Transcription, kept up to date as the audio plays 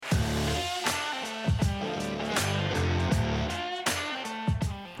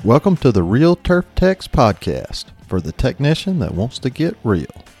Welcome to the Real Turf Techs podcast for the technician that wants to get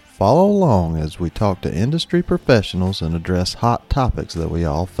real. Follow along as we talk to industry professionals and address hot topics that we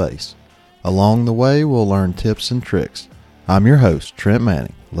all face. Along the way, we'll learn tips and tricks. I'm your host, Trent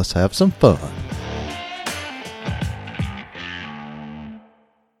Manning. Let's have some fun.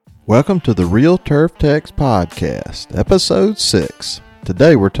 Welcome to the Real Turf Techs podcast, episode 6.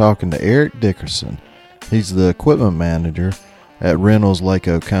 Today we're talking to Eric Dickerson. He's the equipment manager at Reynolds Lake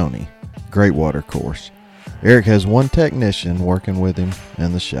Oconee Great Water Course. Eric has one technician working with him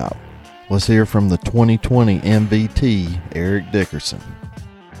in the shop. Let's hear from the 2020 MVT, Eric Dickerson.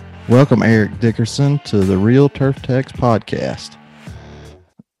 Welcome, Eric Dickerson, to the Real Turf Techs podcast.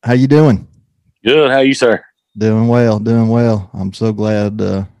 How you doing? Good. How are you, sir? Doing well. I'm so glad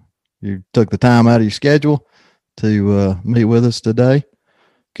you took the time out of your schedule to meet with us today.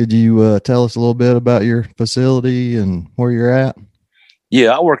 Could you tell us a little bit about your facility and where you're at? Yeah,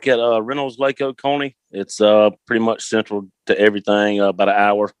 I work at Reynolds Lake Oconee. It's pretty much central to everything, about an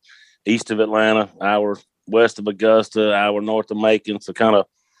hour east of Atlanta, hour west of Augusta, hour north of Macon. So kind of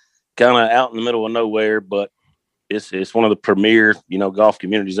out in the middle of nowhere, but it's one of the premier, golf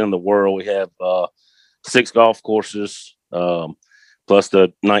communities in the world. We have 6 golf courses, plus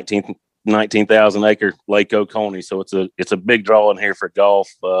the 19,000 acre Lake Oconee. So it's a big draw in here for golf,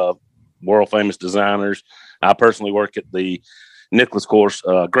 world famous designers. I personally work at the Nicklaus course,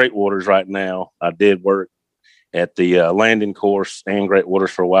 Great Waters right now. I did work at the Landon course and Great Waters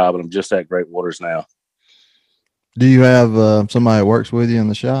for a while, but I'm just at Great Waters now. Do you have somebody that works with you in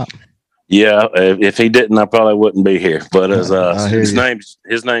the shop? Yeah, if he didn't, I probably wouldn't be here. But as his name's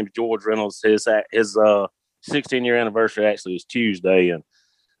George Reynolds. His 16-year anniversary actually was Tuesday, and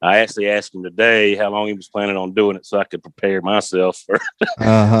I actually asked him today how long he was planning on doing it so I could prepare myself for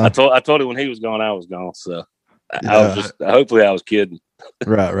I told him when he was gone, I was gone. So hopefully I was kidding.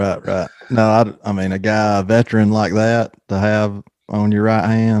 Right. No, I mean, a veteran like that to have on your right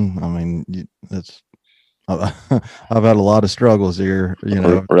hand, I mean, I've had a lot of struggles here,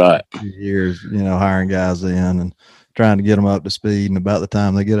 right. Years, hiring guys in and trying to get them up to speed. And about the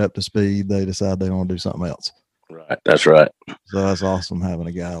time they get up to speed, they decide they want to do something else. Right. That's right. So that's awesome having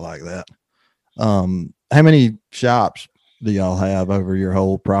a guy like that. How many shops do y'all have over your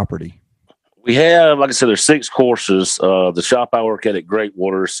whole property? We have, like I said, there's 6 courses. The shop I work at Great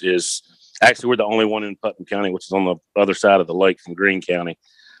Waters is actually, we're the only one in Putnam County, which is on the other side of the lake from Greene County.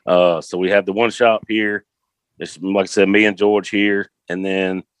 So we have the one shop here. It's, like I said, me and George here. And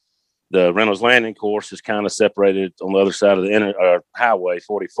then the Reynolds Landing course is kind of separated on the other side of the highway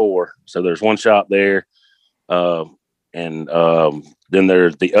 44. So there's one shop there. And then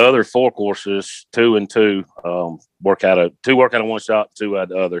there's the other 4 courses, 2 and 2, work out of one shop, 2 out of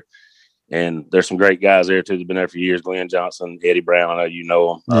the other. And there's some great guys there too. They've been there for years. Glenn Johnson, Eddie Brown. I know you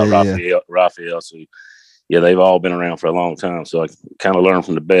know them. Raphael. So yeah, they've all been around for a long time. So I kind of learn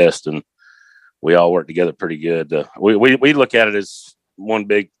from the best, and we all work together pretty good. We look at it as one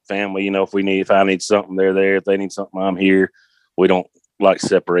big family. If I need something, they're there. If they need something, I'm here. We don't like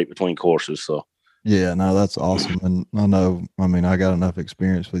separate between courses. So. Yeah, no, that's awesome. And I got enough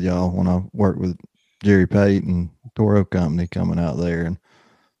experience with y'all when I worked with Jerry Pate and Toro Company coming out there and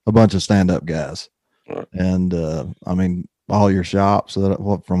a bunch of stand-up guys. Right. And, all your shops,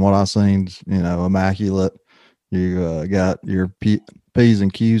 from what I've seen, immaculate. You got your P's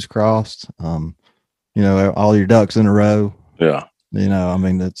and Q's crossed, all your ducks in a row. Yeah.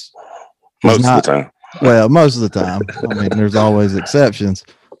 It's most of the time. Well, most of the time. There's always exceptions.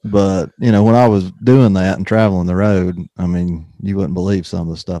 But, when I was doing that and traveling the road, you wouldn't believe some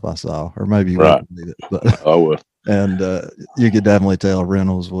of the stuff I saw, or maybe you wouldn't believe it. But I would. And you could definitely tell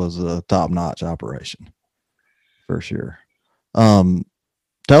Reynolds was a top-notch operation for sure. Tell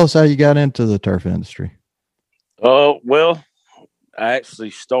us how you got into the turf industry. Well, I actually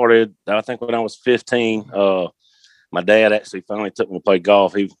started, I think, when I was 15. My dad actually finally took me to play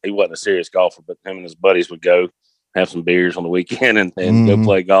golf. He wasn't a serious golfer, but him and his buddies would go have some beers on the weekend and go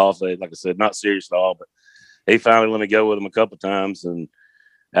play golf. Like I said, not serious at all, but he finally let me go with him a couple of times. And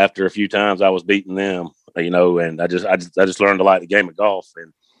after a few times I was beating them, and I just learned to like the game of golf.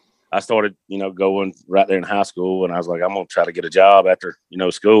 And I started, going right there in high school, and I was like, I'm going to try to get a job after,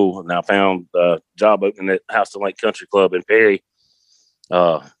 school. And I found a job opening at Houston Lake Country Club in Perry,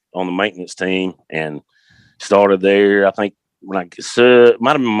 on the maintenance team, and started there. I think might have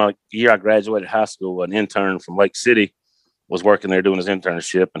been my year I graduated high school. An intern from Lake City was working there doing his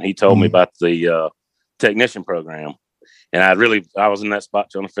internship, and he told me about the technician program. And I was in that spot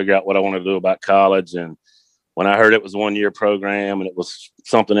trying to figure out what I wanted to do about college. And when I heard it was a 1-year program and it was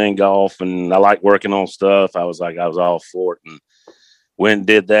something in golf and I like working on stuff, I was all for it. And went and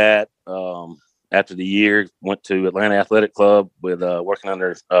did that. After the year, went to Atlanta Athletic Club with working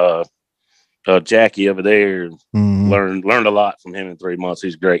under Jackie over there. Learned a lot from him in 3 months.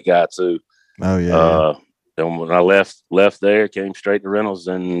 He's a great guy too. Oh yeah. And when I left there, came straight to Reynolds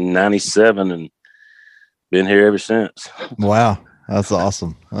in '97 and been here ever since. Wow, that's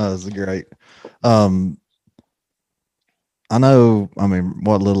awesome. That's great. I know. I mean,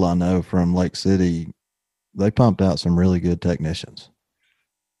 what little I know from Lake City, they pumped out some really good technicians.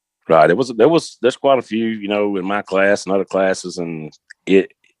 Right. There's quite a few, in my class and other classes, and it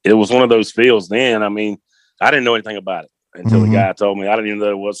was one of those fields then. I mean, I didn't know anything about it until the guy told me. I didn't even know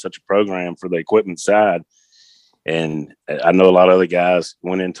there was such a program for the equipment side. And I know a lot of other guys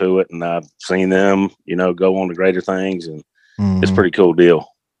went into it, and I've seen them, go on to greater things, and it's a pretty cool deal.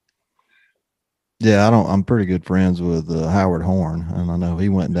 Yeah, I'm pretty good friends with Howard Horn, and I know he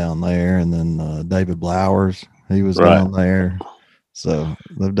went down there, and then David Blowers, he was down there. So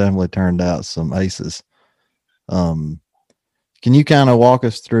they've definitely turned out some aces. Can you kind of walk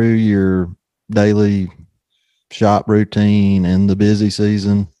us through your daily shop routine in the busy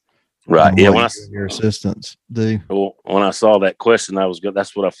season? Right. Yeah. When your assistants do. Well, when I saw that question, I was good.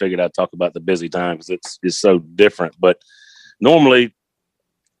 That's what I figured I'd talk about, the busy time, because it's so different. But normally,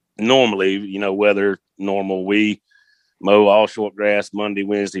 weather normal, we mow all short grass Monday,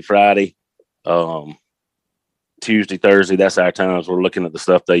 Wednesday, Friday, Tuesday, Thursday. That's our times. We're looking at the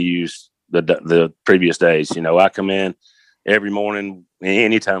stuff they use the previous days. I come in every morning,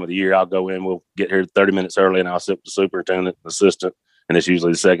 any time of the year. I'll go in. We'll get here 30 minutes early, and I'll sit with the superintendent, assistant, and it's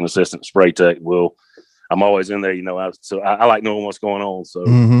usually the second assistant, spray tech. I'm always in there, so I like knowing what's going on. So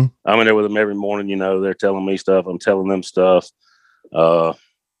I'm in there with them every morning. They're telling me stuff. I'm telling them stuff.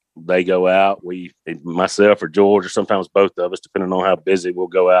 They go out. Myself or George, or sometimes both of us, depending on how busy, we'll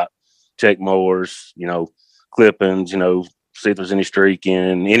go out, check mowers, clippings, see if there's any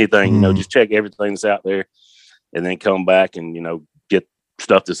streaking, anything, just check everything that's out there, and then come back and, get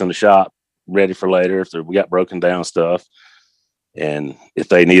stuff that's in the shop ready for later. If we got broken down stuff, and if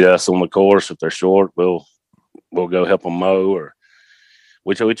they need us on the course, if they're short, we'll go help them mow, or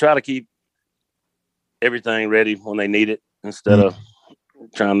we try to keep everything ready when they need it instead of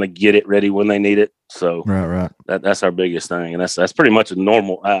trying to get it ready when they need it. So right. That's our biggest thing, and that's pretty much a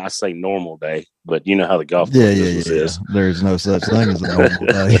normal. I say normal day, but you know how the golf business is. There's no such thing as a normal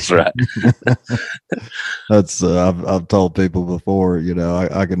day. That's right. That's I've told people before.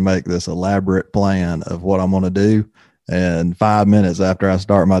 I can make this elaborate plan of what I'm going to do, and 5 minutes after I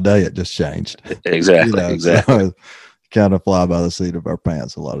start my day, it just changed. Exactly. So kind of fly by the seat of our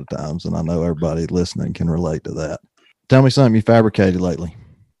pants a lot of times, and I know everybody listening can relate to that. Tell me something you fabricated lately.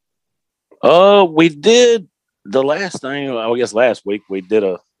 We did the last thing. I guess last week we did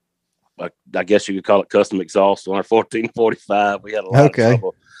I guess you could call it custom exhaust on our 1445. We had a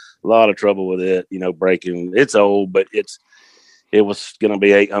lot of trouble with it. Breaking. It's old, but it was going to be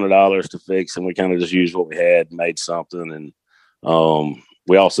 $800 to fix, and we kind of just used what we had and made something. And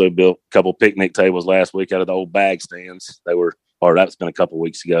we also built a couple picnic tables last week out of the old bag stands. That's been a couple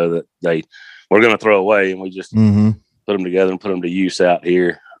weeks ago that they were going to throw away, and we just put them together and put them to use out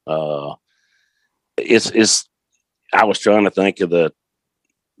here. I was trying to think of the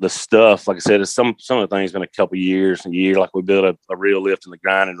stuff. Like I said, it's some of the things been a couple years. Like we built a reel lift in the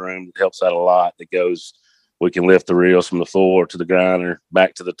grinding room that helps out a lot. We can lift the reels from the floor to the grinder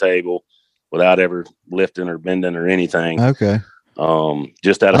back to the table without ever lifting or bending or anything. Okay.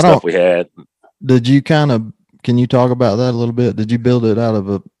 Just out of stuff we had. Did you can you talk about that a little bit? Did you build it out of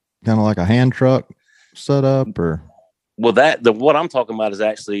a kind of like a hand truck setup, or? Well, what I'm talking about is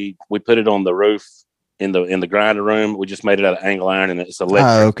actually we put it on the roof in the grinder room. We just made it out of angle iron, and it's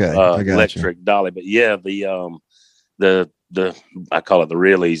electric, electric dolly. But yeah, the I call it the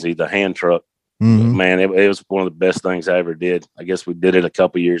Real Easy, the hand truck. Man, it was one of the best things I ever did. I guess we did it a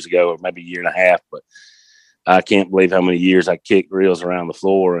couple years ago, or maybe a year and a half. But I can't believe how many years I kicked reels around the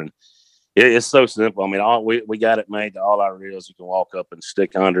floor, and it's so simple. I mean, we got it made to all our reels. You can walk up and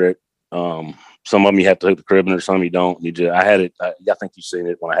stick under it. Some of them you have to hook the cribbing, or some you don't. I had it. I think you've seen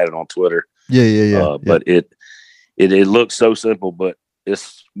it when I had it on Twitter. Yeah. But it looks so simple, but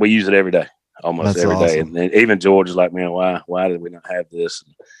we use it every day, almost every day. And even George is like, man, why did we not have this?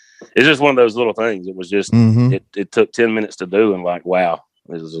 And it's just one of those little things. It was just it took 10 minutes to do, and like, wow,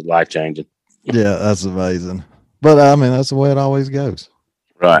 this is life changing. Yeah, that's amazing. But I mean, that's the way it always goes,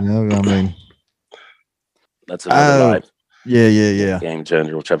 right? That's another life. Yeah. Game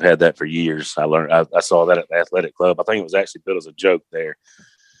changer, which I've had that for years. I learned. I saw that at the athletic club. I think it was actually built as a joke there.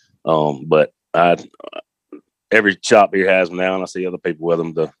 But every shop here has them now, and I see other people with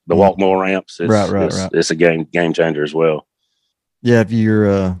them. The walk mower ramps. It's a game changer as well. Yeah, if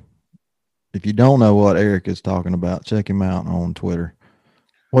you don't know what Eric is talking about, check him out on Twitter.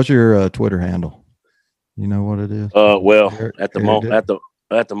 What's your Twitter handle? You know what it is? Well, Eric, at the Eric moment, Dick?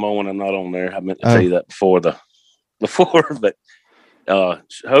 at the moment, I'm not on there. I meant to tell Oh, you that before, but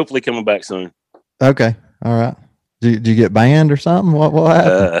hopefully coming back soon. okay. All right. Did you get banned or something? What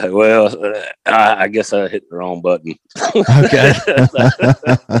happened? I guess I hit the wrong button. Okay.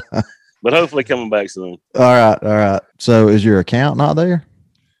 But hopefully coming back soon. All right. All right. So is your account not there?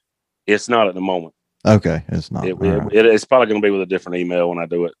 It's not at the moment. Okay. It's not. It's probably going to be with a different email when I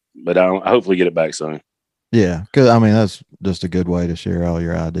do it, but I hopefully get it back soon. Yeah. Cause I mean, that's just a good way to share all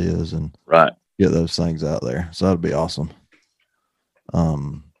your ideas and right. Get those things out there. So that'd be awesome.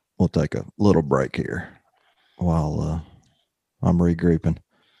 We'll take a little break here while I'm regrouping.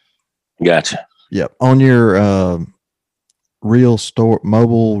 Gotcha. Yep. On your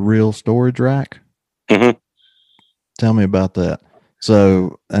mobile reel storage rack. Mm-hmm. Tell me about that.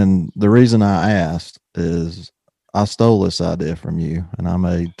 So, and the reason I asked is I stole this idea from you, and I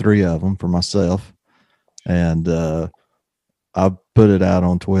made 3 of them for myself, and I put it out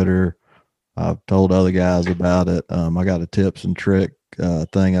on Twitter. I've told other guys about it. I got a tips and trick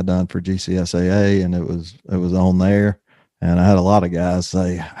thing I done for GCSAA, and it was on there. And I had a lot of guys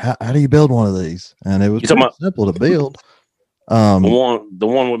say, "How do you build one of these?" And it was pretty simple to build. The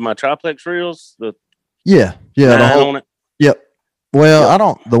one with my triplex reels. Yeah, the whole, on it. Yep.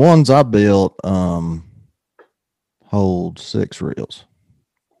 Well, the ones I built hold 6 reels,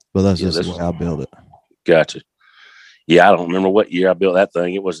 but that's just the way I built it. Gotcha. Yeah, I don't remember what year I built that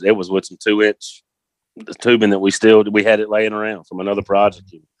thing. It was with some 2-inch tubing that we had it laying around from another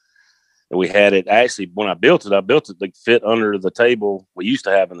project. And we had it actually when I built it to fit under the table we used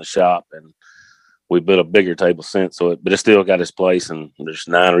to have in the shop, and we built a bigger table since. But it still got its place, and there's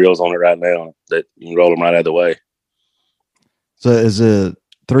 9 reels on it right now that you can roll them right out of the way. So is it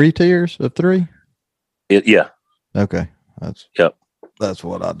 3 tiers of 3? Yeah. Okay. That's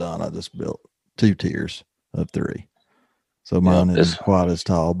what I done. I just built 2 tiers of 3. So mine isn't quite as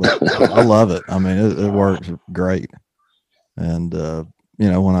tall, but I love it. I mean, it works great. And,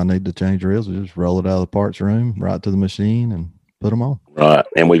 when I need to change reels, we just roll it out of the parts room, right to the machine, and put them on. Right.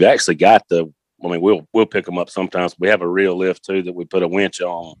 And we've actually got we'll pick them up sometimes. We have a reel lift too that we put a winch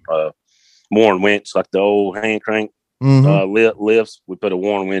on, worn winch, like the old hand crank lifts. We put a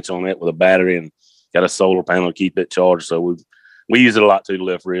worn winch on it with a battery and got a solar panel to keep it charged. So we use it a lot too to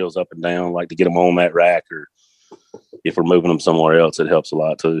lift reels up and down, like to get them on that rack, or if we're moving them somewhere else, it helps a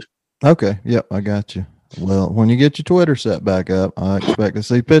lot too. Okay. Yep. I got you. Well, when you get your Twitter set back up, I expect to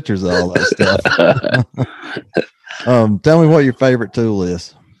see pictures of all that stuff. Tell me what your favorite tool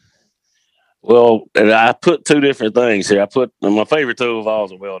is. Well, and I put 2 different things here. I put my favorite tool of all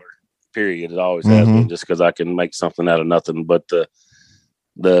is a welder. Period. It always has been, just because I can make something out of nothing. But the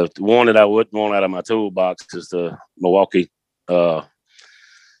one that I wouldn't want out of my toolbox is the Milwaukee cordless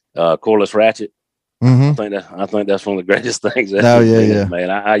ratchet. I think that's one of the greatest things. Man.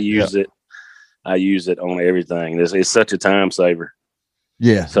 I use it. I use it on everything. It's such a time saver.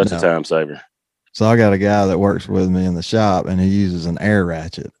 Yeah, a time saver. So I got a guy that works with me in the shop, and he uses an air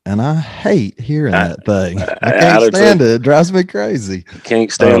ratchet, and I hate hearing that thing. I can't stand it. It drives me crazy.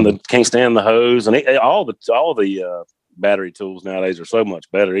 Can't stand the hose, and all the battery tools nowadays are so much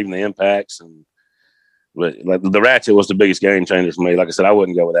better. Even the impacts, but like the ratchet was the biggest game changer for me. Like I said, I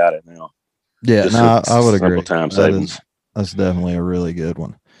wouldn't go without it now. Yeah, I would agree. Time savings. That's definitely a really good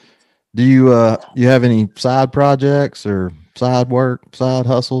one. Do you have any side projects or side work, side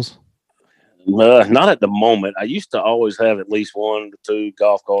hustles? Not at the moment. I used to always have at least 1 to 2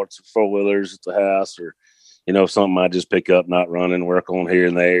 golf carts or 4-wheelers at the house, or something I just pick up, not running, work on here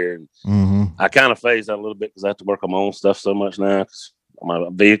and there. And I kind of phased out a little bit because I have to work on my own stuff so much now because my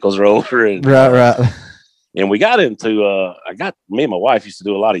vehicles are older. And, right. And we got into me and my wife used to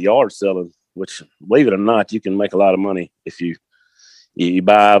do a lot of yard selling, which, believe it or not, you can make a lot of money if you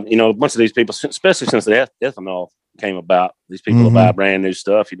buy, a bunch of these people, especially since the ethanol came about. These people will buy brand new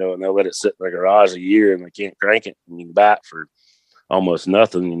stuff, and they'll let it sit in their garage a year and they can't crank it, and you can buy it for almost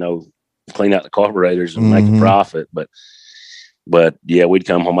nothing, clean out the carburetors and make a profit. But yeah, I'd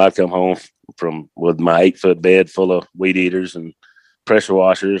come home with my 8-foot bed full of weed eaters and pressure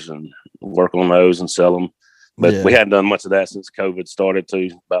washers and work on those and sell them. But we hadn't done much of that since COVID started too,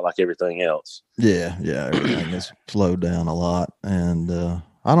 about like everything else. Yeah. Everything has slowed down a lot. And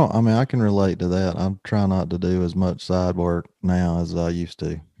I can relate to that. I'm trying not to do as much side work now as I used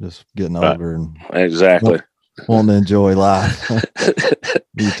to. Just getting older and exactly wanting to enjoy life.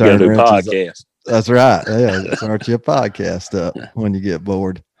 You turn do podcast. That's right. Yeah, start you a podcast up when you get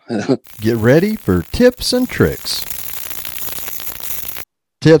bored. Get ready for tips and tricks.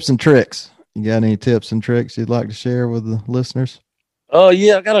 Tips and tricks. You got any tips and tricks you'd like to share with the listeners? Oh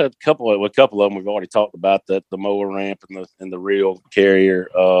yeah, I got a couple of them. We've already talked about the mower ramp and the reel carrier.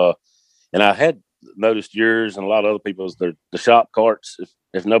 And I had noticed yours and a lot of other people's the shop carts.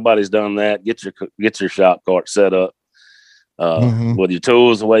 If nobody's done that, get your shop cart set up with your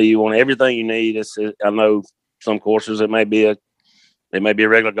tools the way you want. Everything you need. I know some courses it may be a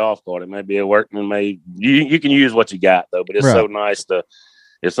regular golf cart. It may be a workman. You can use what you got though. But it's so nice to,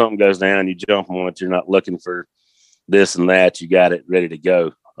 if something goes down, you jump on it. You're not looking for this and that. You got it ready to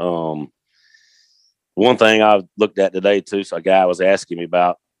go. One thing I looked at today too. So a guy was asking me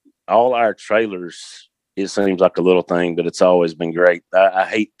about all our trailers. It seems like a little thing, but it's always been great. I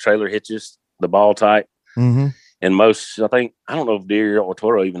hate trailer hitches, the ball type. Mm-hmm. And most, I don't know if Deere or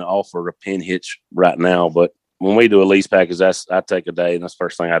Toro even offer a pin hitch right now, but when we do a lease package, I take a day, and that's the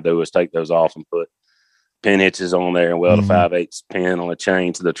first thing I do is take those off and put pin hitches on there and weld a 5/8 pin on a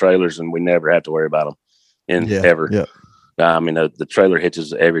chain to the trailers, and we never have to worry about them ever. Yeah. I mean, the trailer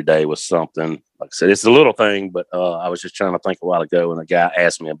hitches every day was something. Like I said, it's a little thing, but I was just trying to think a while ago, and a guy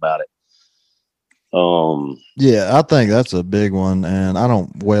asked me about it. Yeah, I think that's a big one, and I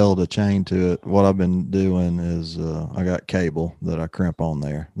don't weld a chain to it. What I've been doing is I got cable that I crimp on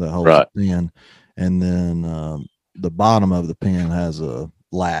there that holds the pin, and then the bottom of the pin has a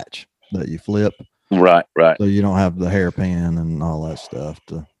latch that you flip. Right. So you don't have the hairpin and all that stuff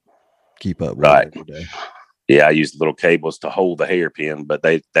to keep up with every day. Yeah, I use little cables to hold the hairpin, but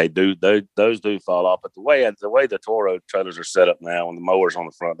those do fall off. But the way the Toro trailers are set up now, and the mowers on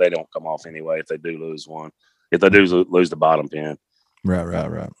the front, they don't come off anyway. If they do lose one, if they do lose the bottom pin,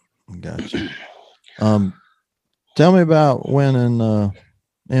 right. Gotcha. Tell me about winning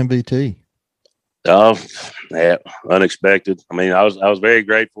MVT. Yeah, unexpected. I mean, I was very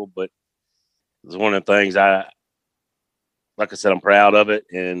grateful, but it was one of the things like I said, I'm proud of it,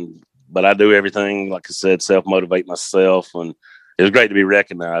 but I do everything, like I said, self-motivate myself. And it was great to be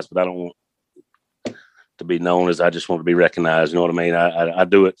recognized, but I don't want to be known as I just want to be recognized. You know what I mean? I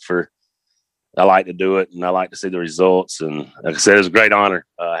do it I like to do it, and I like to see the results. And like I said, it was a great honor.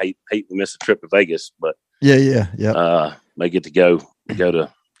 I hate to miss a trip to Vegas, but yeah. May get to go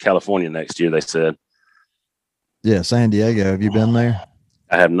to California next year, they said. Yeah, San Diego. Have you been there?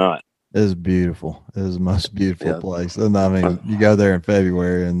 I have not. It's beautiful. It's the most beautiful place. And I mean, you go there in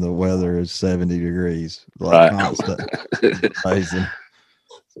February and the weather is 70 degrees. Like constant. Amazing.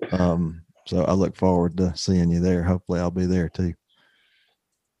 So I look forward to seeing you there. Hopefully I'll be there too.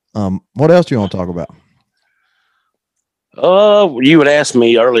 What else do you want to talk about? You had asked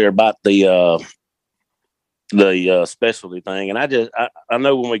me earlier about the specialty thing, and I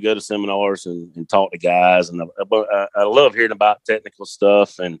know when we go to seminars and talk to guys, and I love hearing about technical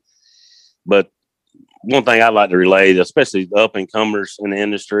stuff, but one thing I'd like to relate, especially the up and comers in the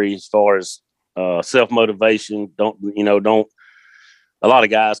industry, as far as self-motivation, don't a lot of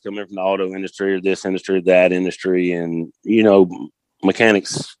guys come in from the auto industry or this industry or that industry, and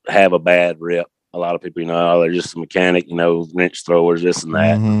mechanics have a bad rep. A lot of people, they're just a mechanic, wrench throwers, this and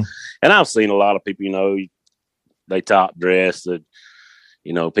that. Mm-hmm. And I've seen a lot of people, they top dress, that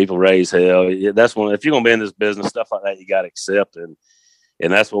people raise hell. That's one. If you're gonna be in this business, stuff like that, you got to accept, and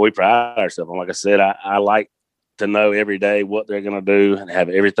that's what we pride ourselves on. Like I said, I like to know every day what they're gonna do and have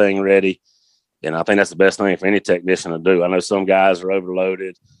everything ready. And I think that's the best thing for any technician to do. I know some guys are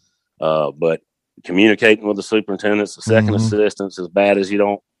overloaded, but communicating with the superintendents, the second assistants, as bad as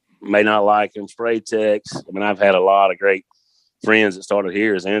you may not like them, spray techs. I mean, I've had a lot of great friends that started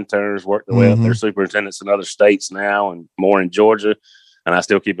here as interns, worked their way up. They're superintendents in other states now and more in Georgia. And I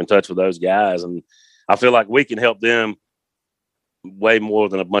still keep in touch with those guys. And I feel like we can help them way more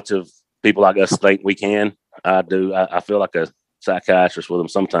than a bunch of people like us think we can. I do. I feel like a psychiatrist with them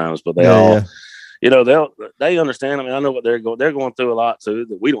sometimes, but they they understand. I mean, I know what they're going through a lot too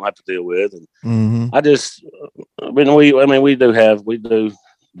that we don't have to deal with. And we do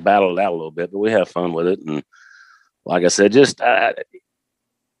battle it out a little bit, but we have fun with it. And like I said, just I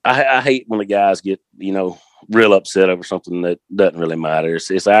hate when the guys get real upset over something that doesn't really matter.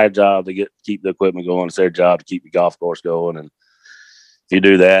 It's our job to keep the equipment going. It's their job to keep the golf course going. And if you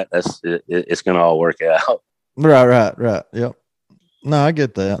do that, it's going to all work out. Right. Yep. No, I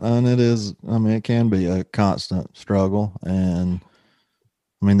get that. And it can be a constant struggle. And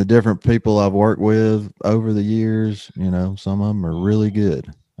I mean, the different people I've worked with over the years, some of them are really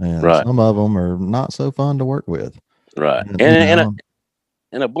good and some of them are not so fun to work with. Right.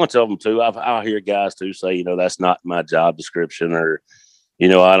 And a bunch of them too. I'll hear guys too say, that's not my job description, or,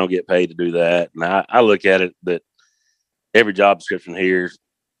 I don't get paid to do that. And I look at it that every job description here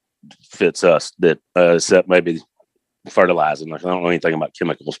fits us, that except maybe fertilizing. I don't know anything about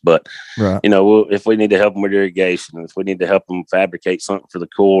chemicals, but Right. if we need to help them with irrigation, if we need to help them fabricate something for the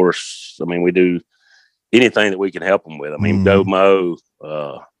course, I mean, we do anything that we can help them with. I mean, go mow,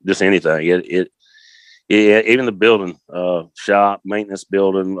 just anything. Even the building, shop, maintenance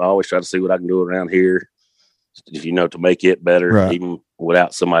building, I always try to see what I can do around here, to make it better, right. even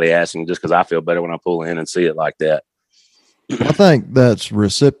without somebody asking, just because I feel better when I pull in and see it like that. I think that's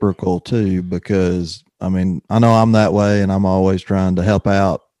reciprocal too, because I mean, I know I'm that way and I'm always trying to help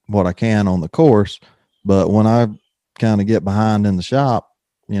out what I can on the course, but when I kind of get behind in the shop,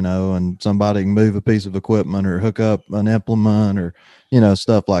 and somebody can move a piece of equipment or hook up an implement or,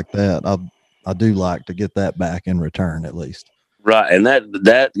 stuff like that, I do like to get that back in return at least. Right. And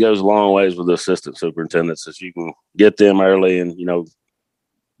that goes a long ways with the assistant superintendents, if you can get them early and, you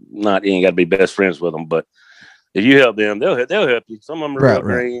ain't got to be best friends with them, but if you help them, they'll help you. Some of them are real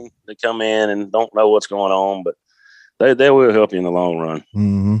green. They come in and don't know what's going on, but they will help you in the long run.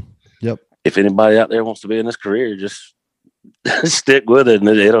 Mm-hmm. Yep. If anybody out there wants to be in this career, just stick with it, and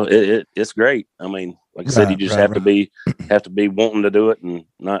it's great. I mean, like I said, you just have to be wanting to do it and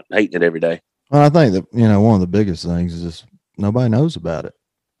not hating it every day. Well, I think that one of the biggest things is just nobody knows about it.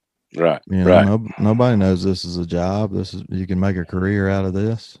 Right. Nobody knows this is a job. You can make a career out of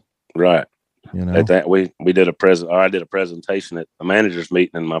this. Right. At that, we did I did a presentation at a manager's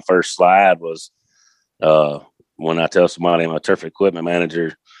meeting, and my first slide was when I tell somebody I'm a turf equipment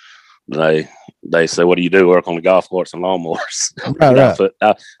manager, they say, "What do you do?" Work on the golf course and lawnmowers.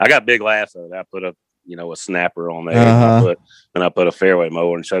 Right. I got big laughs at it. I put a snapper on there, and I put a fairway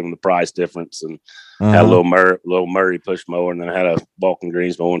mower and showed them the price difference, and had a little Murray push mower, and then I had a Vulcan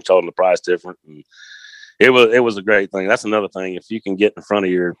Greens mower and told them the price difference. And it was a great thing. That's another thing. If you can get in front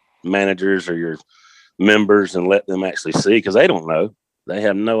of your managers or your members and let them actually see, because they don't know, they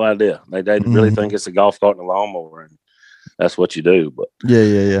have no idea. They really think it's a golf cart and a lawnmower, and that's what you do. But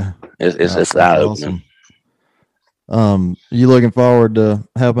yeah, it's eye opening. Awesome. You looking forward to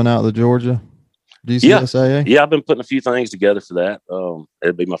helping out the Georgia GCSAA? Yeah, I've been putting a few things together for that.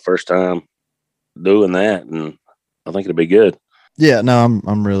 It'll be my first time doing that, and I think it'll be good. Yeah, no,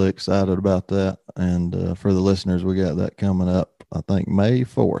 I'm really excited about that. And for the listeners, we got that coming up, I think May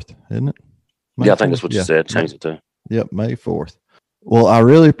 4th, isn't it? I think that's what you said. Change it to. Yep, May 4th. Well, I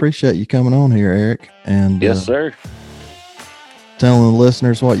really appreciate you coming on here, Eric. And yes, sir. Telling the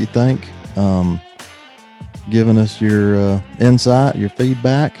listeners what you think, giving us your insight, your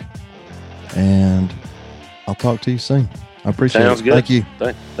feedback, and I'll talk to you soon. I appreciate it. Sounds good. Thank you.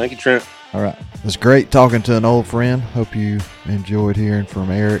 Thank you, Trent. All right. It was great talking to an old friend. Hope you enjoyed hearing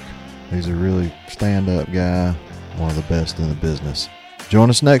from Eric. He's a really stand-up guy, one of the best in the business. Join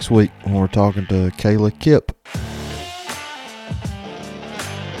us next week when we're talking to Kayla Kipp.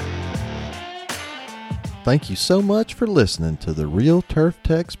 Thank you so much for listening to the Real Turf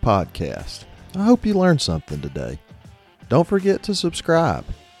Techs podcast. I hope you learned something today. Don't forget to subscribe.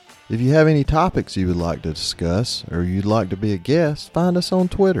 If you have any topics you would like to discuss or you'd like to be a guest, find us on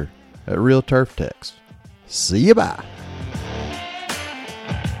Twitter at Real Turf Techs. See you, bye.